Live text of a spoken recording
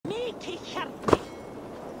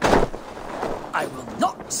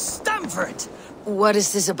for it. What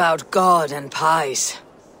is this about God and pies?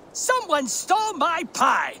 Someone stole my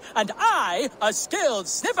pie, and I, a skilled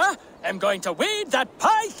sniffer, am going to weed that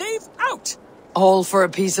pie thief out. All for a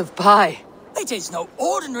piece of pie. It is no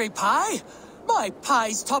ordinary pie. My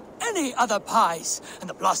pies top any other pies, and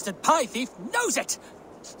the blasted pie thief knows it.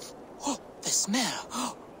 Oh, the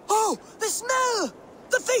smell. Oh, the smell!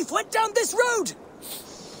 The thief went down this road!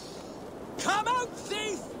 Come out,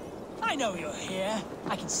 thief! I know you're here.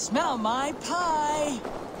 I can smell my pie.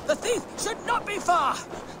 The thief should not be far.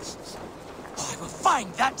 Oh, I will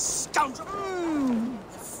find that scoundrel.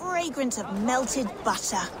 Fragrant of melted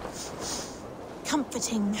butter.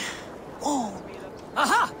 Comforting. Warm.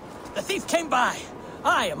 Aha! The thief came by.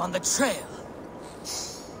 I am on the trail.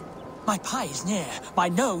 My pie is near. My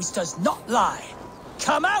nose does not lie.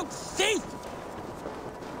 Come out, thief!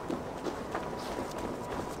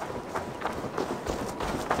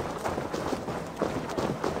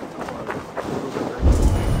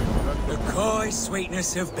 The coy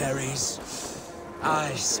sweetness of berries.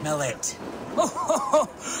 I smell it. Oh,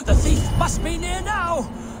 the thief must be near now.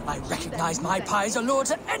 I recognize my pie's allure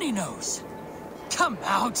to any nose. Come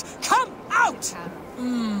out! Come out!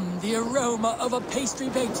 The aroma of a pastry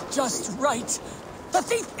baked just right. The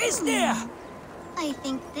thief is near! I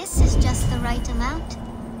think this is just the right amount.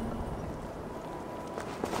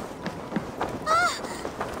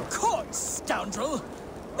 Caught, scoundrel!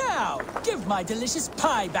 Now, give my delicious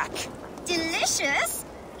pie back. Delicious?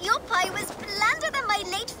 Your pie was blander than my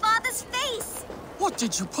late father's face. What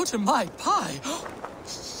did you put in my pie?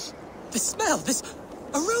 This smell, this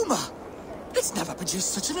aroma. It's never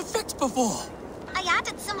produced such an effect before. I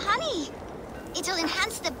added some honey. It'll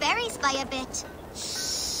enhance the berries by a bit.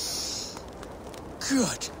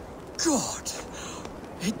 Good God.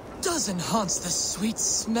 It does enhance the sweet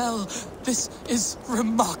smell. This is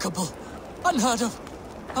remarkable. Unheard of.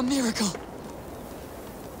 A miracle.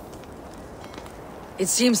 It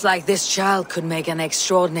seems like this child could make an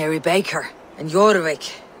extraordinary baker, and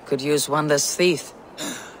Jorvik could use one this thief.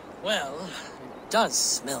 Well, it does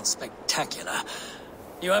smell spectacular.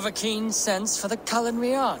 You have a keen sense for the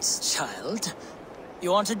culinary arts, child.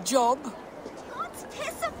 You want a job? God's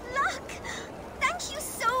piss of luck. Thank you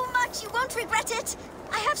so much. You won't regret it.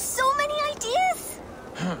 I have so many ideas.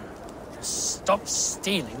 Stop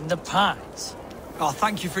stealing the pies. Oh,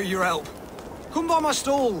 thank you for your help. Come by my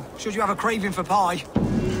stall, should you have a craving for pie.